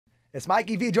It's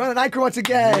Mikey V. Join the night crew once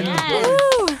again.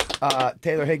 Yes.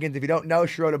 Taylor Higgins, if you don't know,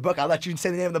 she wrote a book. I'll let you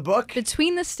say the name of the book.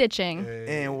 Between the Stitching.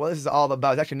 And what this is all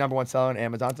about, it's actually #1 seller on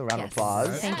Amazon, so round of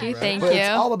applause. Thank you, thank But you.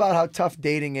 it's all about how tough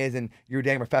dating is, and you're a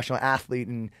dating professional athlete,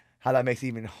 and how that makes it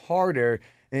even harder.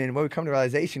 And what we come to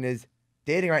realization is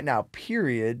dating right now,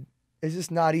 period, is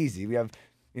just not easy. We have,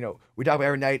 we talk about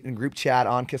every night in group chat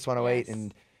on Kiss 108,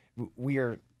 and we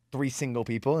are 3 single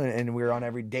people, and we're on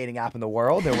every dating app in the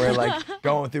world, and we're like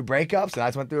going through breakups, and I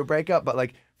just went through a breakup. But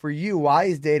like for you, why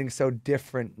is dating so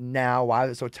different now? Why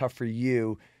is it so tough for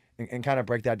you? And kind of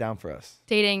break that down for us.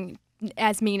 Dating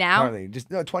as me now? Currently, just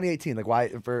 2018, like why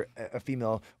for a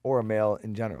female or a male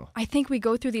in general? I think we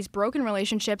go through these broken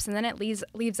relationships, and then it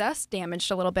leaves us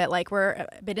damaged a little bit. Like we're a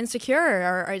bit insecure,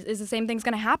 or is the same thing's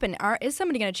going to happen? Is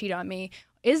somebody going to cheat on me?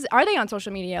 Are they on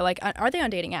social media? Like, are they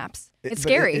on dating apps? It's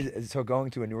scary. So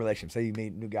going to a new relationship, say you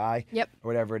meet a new guy, yep, or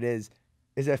whatever it is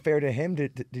it fair to him to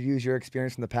use your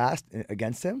experience in the past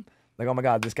against him? Like, oh my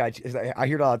God, this guy, I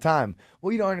hear it all the time.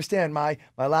 Well, you don't understand. My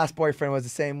last boyfriend was the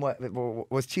same way,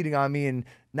 was cheating on me, and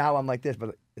now I'm like this.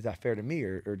 But is that fair to me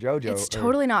or JoJo? It's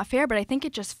totally not fair, but I think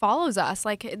it just follows us.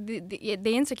 Like,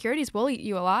 the insecurities will eat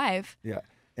you alive. Yeah.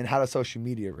 And how does social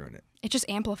media ruin it? It just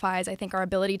amplifies, I think, our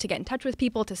ability to get in touch with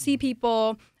people, to see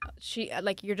people.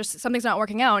 Something's not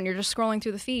working out, and you're just scrolling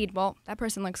through the feed. Well, that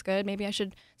person looks good. Maybe I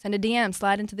should send a DM,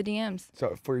 slide into the DMs.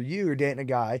 So for you, you're dating a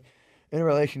guy in a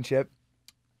relationship,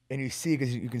 and you see,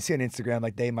 because you can see on Instagram,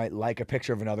 like they might like a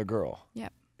picture of another girl.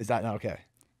 Yep. Is that not okay?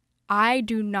 I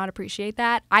do not appreciate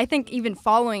that. I think even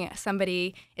following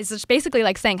somebody is just basically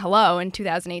like saying hello in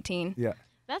 2018. Yeah.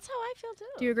 That's how I feel too.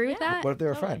 Do you agree with that? What if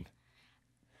they're a friend?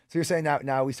 So you're saying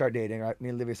now we start dating, right? Me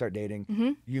and Olivia start dating.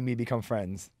 Mm-hmm. You and me become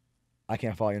friends. I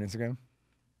can't follow you on Instagram?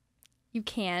 You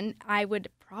can. I would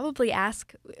probably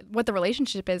ask what the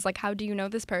relationship is. Like, how do you know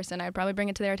this person? I'd probably bring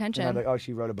it to their attention. And I'm like, oh,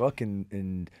 she wrote a book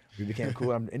and we became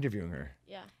cool. I'm interviewing her.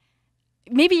 Yeah.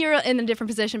 Maybe you're in a different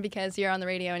position because you're on the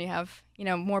radio and you have,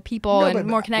 more people and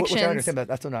more connections. Which I understand, but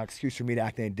that's not an excuse for me to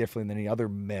act any differently than any other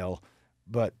male.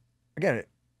 But again,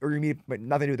 nothing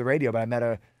to do with the radio, but I met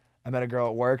a girl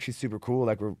at work. She's super cool.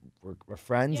 Like we're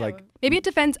friends. Yeah, like maybe it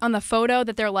depends on the photo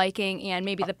that they're liking and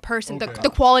maybe the person,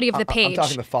 the quality of the page. I'm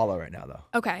talking the follow right now,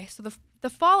 though. Okay, so the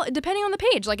follow, depending on the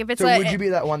page, like if it's would you be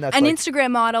that one that's an like,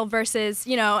 Instagram model versus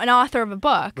an author of a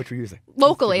book, which we use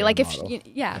locally, Instagram like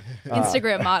model.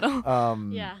 Instagram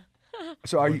model. Yeah.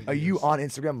 So are you on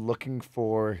Instagram looking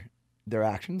for their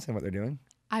actions and what they're doing?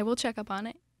 I will check up on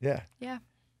it. Yeah. Yeah.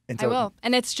 And so, I will,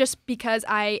 and it's just because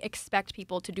I expect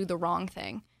people to do the wrong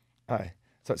thing. All right.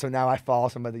 So now I follow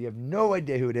somebody, you have no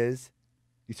idea who it is.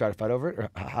 You start a fight over it, or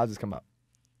how does this come up?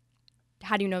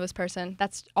 How do you know this person?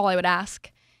 That's all I would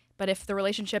ask. But if the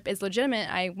relationship is legitimate,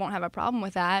 I won't have a problem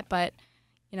with that. But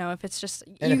if it's just,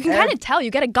 you can kind of tell,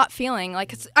 you get a gut feeling.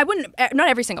 Like not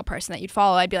every single person that you'd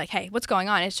follow, I'd be like, hey, what's going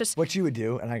on? It's just what you would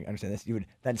do, and I understand this. You would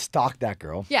then stalk that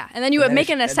girl. Yeah, and then you would make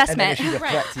an assessment. And then if she's a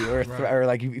threat to you, or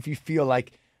like if you feel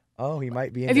like, oh, he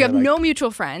might be. If you have no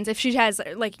mutual friends, if she has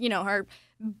her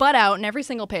butt out in every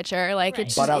single picture, like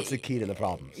it's butt out's the key to the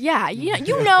problems. Yeah,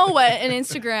 you know what an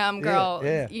Instagram girl.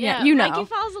 Yeah. You know. Mikey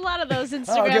follows a lot of those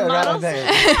Instagram models.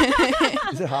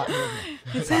 Is it hot?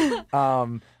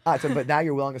 All right, but now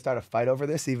you're willing to start a fight over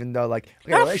this, even though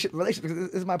relationship. This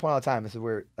is my point all the time. This is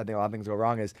where I think a lot of things go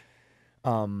wrong. Is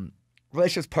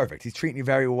relationship's perfect. He's treating you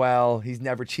very well. He's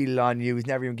never cheated on you. He's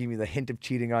never even given you the hint of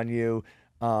cheating on you.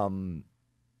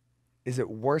 Is it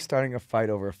worth starting a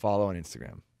fight over a follow on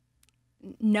Instagram?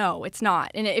 No, it's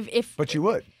not. And if but you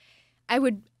would. I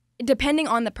would, depending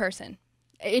on the person.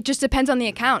 It just depends on the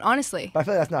account, honestly. But I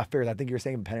feel like that's not fair. I think you're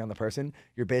saying depending on the person,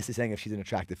 you're basically saying if she's an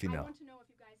attractive female. I want to know if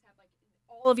you guys have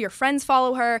all of your friends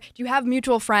follow her. Do you have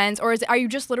mutual friends, or are you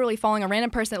just literally following a random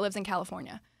person that lives in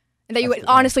California and that you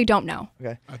honestly don't know?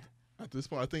 Okay. At this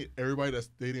point, I think everybody that's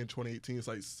dating in 2018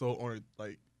 is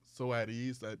so at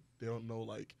ease that they don't know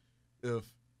if.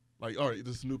 All right,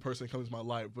 this new person comes into my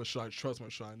life, but should I trust them or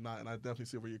should I not? And I definitely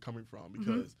see where you're coming from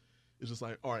because it's just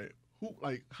all right,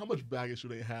 how much baggage do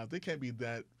they have? They can't be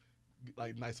that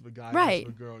nice of a guy, right? Nice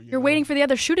of a girl. You're waiting for the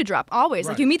other shoe to drop always.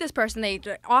 Right. Like you meet this person,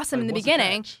 they're awesome in the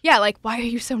beginning. Yeah, why are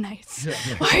you so nice?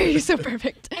 Yeah. Why are you so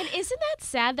perfect? And isn't that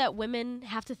sad that women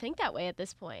have to think that way at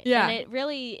this point? Yeah. And it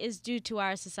really is due to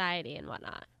our society and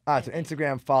whatnot. So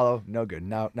Instagram follow, no good.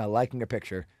 Now liking a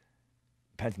picture.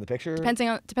 Depends on the picture? Depends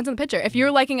on the picture. If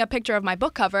you're liking a picture of my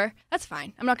book cover, that's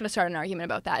fine. I'm not going to start an argument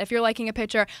about that. If you're liking a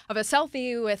picture of a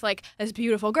selfie with this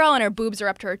beautiful girl and her boobs are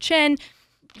up to her chin,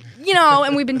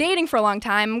 and we've been dating for a long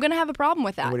time, I'm going to have a problem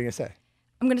with that. What are you going to say?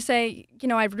 I'm going to say,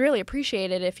 I'd really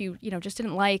appreciate it if you, just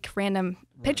didn't like random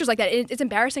pictures like that. It's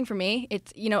embarrassing for me.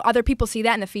 It's, other people see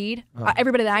that in the feed.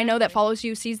 Everybody that I know that follows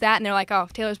you sees that, and they're like, oh,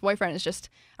 Taylor's boyfriend is just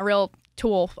a real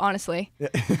tool, honestly.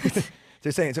 So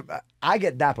you're saying, I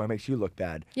get that point. It makes you look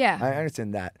bad. Yeah. I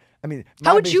understand that. I mean,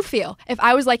 how would you feel if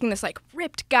I was liking this, like,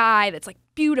 ripped guy that's, like,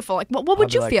 beautiful? Like, what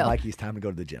would you feel? Mikey's time to go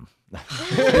to the gym. No,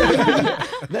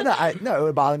 it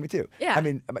would bother me too. Yeah. I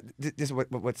mean, just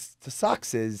what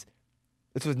sucks is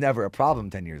this was never a problem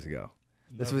 10 years ago.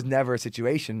 This was never a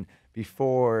situation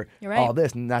before You're right. all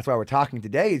this. And that's why we're talking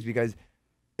today, is because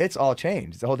it's all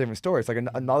changed. It's a whole different story. It's like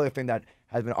another thing that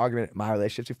has been an argument in my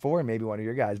relationships before, and maybe one of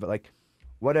your guys. But, like,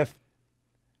 what if,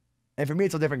 and for me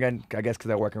it's a little different again, I guess,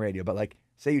 because I work in radio. But, like,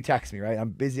 say you text me, right? I'm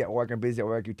busy at work.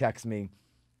 You text me.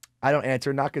 I don't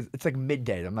answer, not because it's like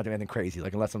midday. I'm not doing anything crazy.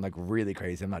 Like, unless I'm like really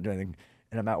crazy, I'm not doing anything,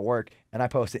 and I'm at work, and I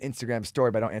post an Instagram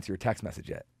story, but I don't answer your text message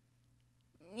yet.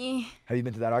 Have you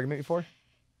been to that argument before?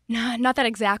 No, not that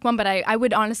exact one, but I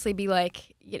would honestly be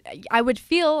like, I would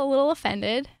feel a little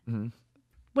offended. Mm-hmm.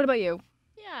 What about you?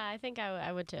 Yeah, I think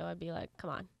I would too. I'd be like, come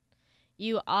on.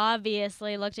 You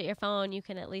obviously looked at your phone. You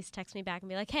can at least text me back and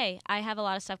be like, hey, I have a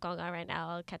lot of stuff going on right now.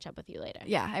 I'll catch up with you later.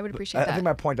 Yeah, I would appreciate I that. think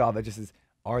my point of it just is,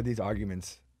 are these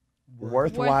arguments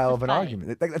worthwhile of an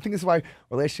argument? Like, I think this is why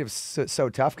relationships so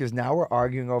tough, because now we're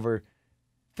arguing over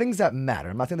things that matter.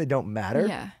 I'm not saying they don't matter,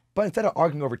 Yeah. but instead of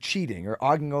arguing over cheating or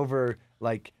arguing over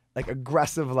like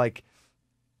aggressive like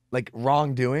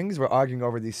wrongdoings, we're arguing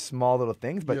over these small little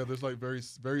things. But yeah, there's like very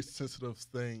very sensitive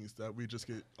things that we just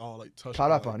get all like touched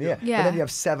caught up on. Yeah. Yeah. But then you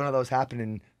have 7 of those happen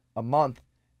in a month,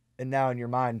 and now in your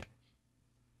mind,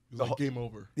 It's like game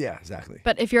over. yeah, exactly.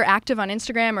 But if you're active on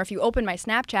Instagram, or if you open my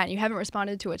Snapchat and you haven't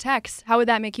responded to a text, how would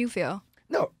that make you feel?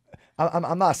 No,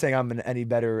 I'm not saying I'm any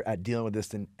better at dealing with this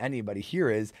than anybody here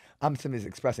is. I'm simply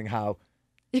expressing how.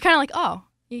 You're kind of like, oh,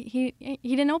 he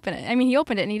didn't open it. I mean, he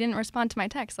opened it and he didn't respond to my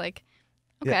text. Like,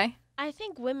 okay. Yeah. I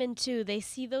think women too, they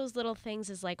see those little things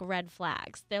as like red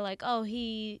flags. They're like, oh,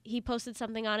 he posted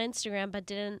something on Instagram but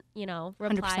didn't,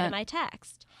 reply to 100%. my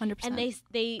text. 100%. And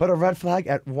they But a red flag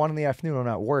at 1 in the afternoon when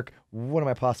I'm at work, what am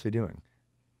I possibly doing?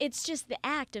 it's just the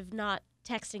act of not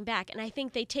texting back. And I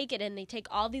think they take it and they take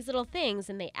all these little things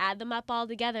and they add them up all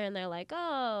together and they're like,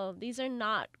 oh, these are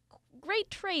not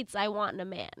great traits I want in a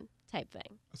man type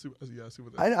thing. I see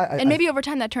what that. and maybe over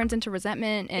time that turns into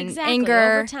resentment and Exactly.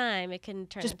 anger. Over time, it can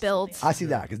turn just into builds. something I see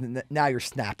that, because now you're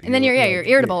snapping. And then you're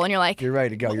irritable and you're like, You're ready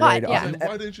to go. You're what? ready to. Yeah. Like,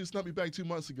 why didn't you snap me back 2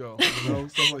 months ago?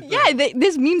 Something like yeah, that.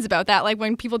 there's memes about that, like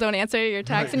when people don't answer your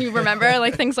text and you remember,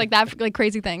 like things like that, like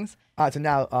crazy things. All right, so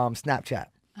now Snapchat.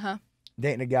 Uh-huh.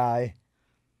 Dating a guy,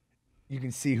 you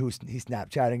can see who's he's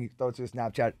Snapchatting. You throw it to his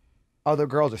Snapchat. Other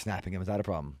girls are snapping him. Is that a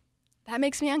problem? That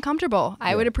makes me uncomfortable.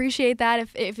 I would appreciate that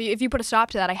if you put a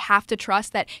stop to that. I have to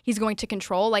trust that he's going to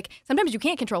control. Like, sometimes you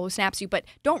can't control who snaps you, but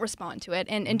don't respond to it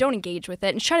and don't engage with it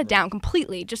and shut it down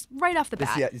completely, just right off the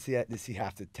bat. Does he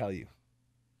have to tell you?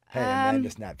 Hey,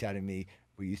 Amanda's Snapchatting me.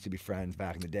 We used to be friends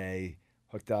back in the day.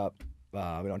 Hooked up. We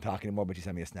don't talk anymore, but she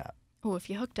sent me a snap. Oh,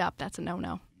 if you hooked up, that's a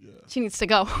no-no. Yeah. She needs to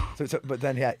go. But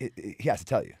then he has to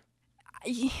tell you.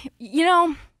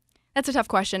 That's a tough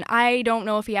question. I don't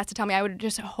know if he has to tell me. I would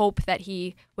just hope that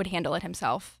he would handle it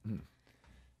himself.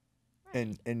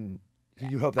 And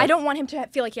you hope that. I don't want him to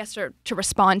feel like he has to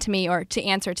respond to me or to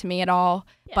answer to me at all.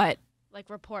 Yeah. But like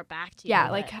report back to you.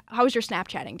 yeah, like, how was your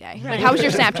Snapchatting day? Like, how was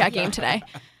your Snapchat game today?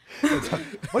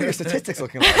 What are your statistics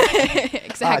looking like?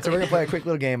 Exactly. All right, so we're going to play a quick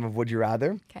little game of Would You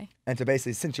Rather. Okay. And so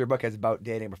basically, since your book is about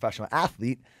dating a professional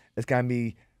athlete, it's going to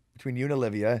be between you and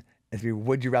Olivia. It's going to be,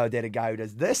 would you rather date a guy who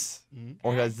does this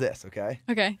or who does this, okay?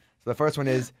 Okay. So the first one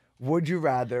is, would you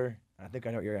rather, I think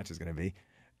I know what your answer is going to be,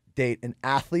 date an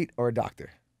athlete or a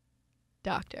doctor?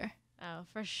 Doctor. Oh,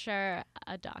 for sure,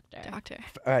 a doctor. Doctor.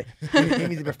 All right.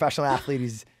 He's a professional athlete.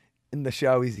 He's in the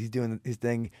show. He's doing his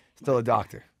thing. Still a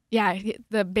doctor. Yeah,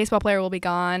 the baseball player will be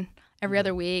gone every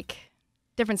other week.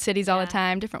 Different cities all the Yeah.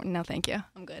 time. Different. No, thank you.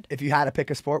 I'm good. If you had to pick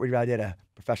a sport, would you rather date a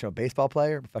professional baseball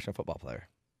player or a professional football player?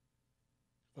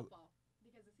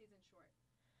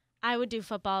 I would do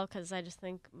football because I just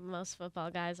think most football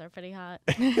guys are pretty hot.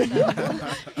 So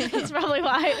that's probably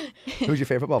why. Who's your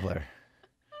favorite football player?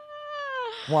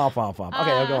 Womp, womp, womp.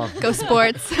 Okay, I'll go on. Go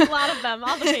sports. A lot of them.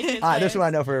 All the Patriots. All right, this players. one I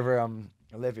know for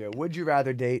Olivia. Would you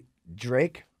rather date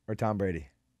Drake or Tom Brady?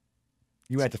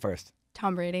 You went to first.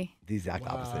 Tom Brady. The exact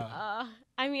opposite.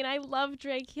 I mean, I love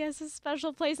Drake. He has a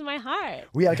special place in my heart.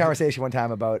 We had a conversation one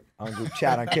time about on group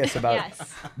chat on Kiss about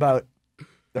Yes. about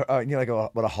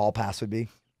what a hall pass would be.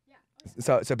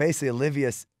 So basically,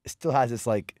 Olivia still has this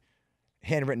like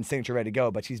handwritten signature ready to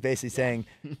go, but she's basically saying,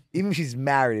 even if she's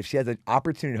married, if she has an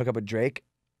opportunity to hook up with Drake,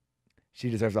 she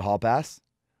deserves a hall pass.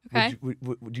 Okay.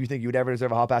 Do you think you would ever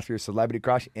deserve a hall pass for your celebrity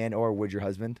crush, and or would your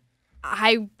husband?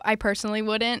 I personally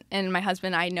wouldn't, and my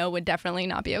husband I know would definitely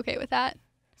not be okay with that.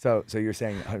 So you're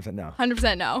saying 100% no?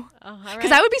 100% no. Oh,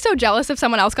 Because I would be so jealous if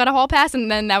someone else got a hall pass,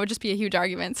 and then that would just be a huge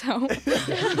argument. So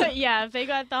Yeah, if they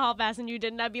got the hall pass and you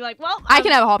didn't, I'd be like, well, I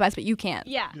can have a hall pass, but you can't.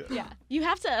 Yeah. You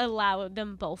have to allow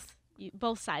them both.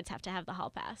 Both sides have to have the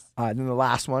hall pass. And then the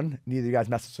last one, neither of you guys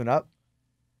mess this one up.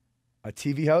 A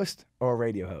TV host or a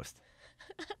radio host?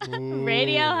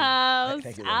 Radio host,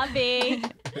 Thank you, I'll be.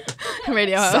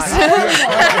 Radio host.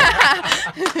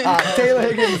 Taylor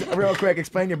Higgins, real quick,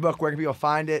 explain your book. Where can people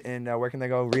find it, and where can they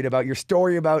go read about your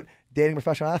story about dating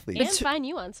professional athletes? And find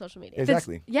you on social media.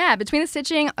 Exactly. Yeah, Between the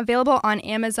Stitching, available on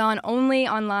Amazon, only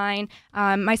online.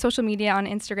 My social media on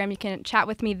Instagram, you can chat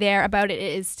with me there about it.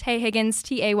 It is Tay Higgins,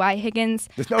 Tay Higgins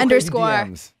There's no _. crazy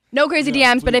DMs. No crazy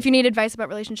Yeah, DMs, but please. if you need advice about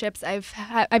relationships, I've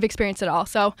experienced it all.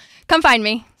 So come find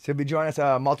me. She'll be joining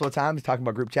us multiple times, talking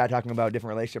about group chat, talking about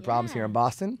different relationship problems here in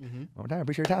Boston. One more time, I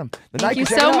appreciate your time. Thank you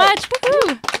so much.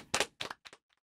 Woo-hoo.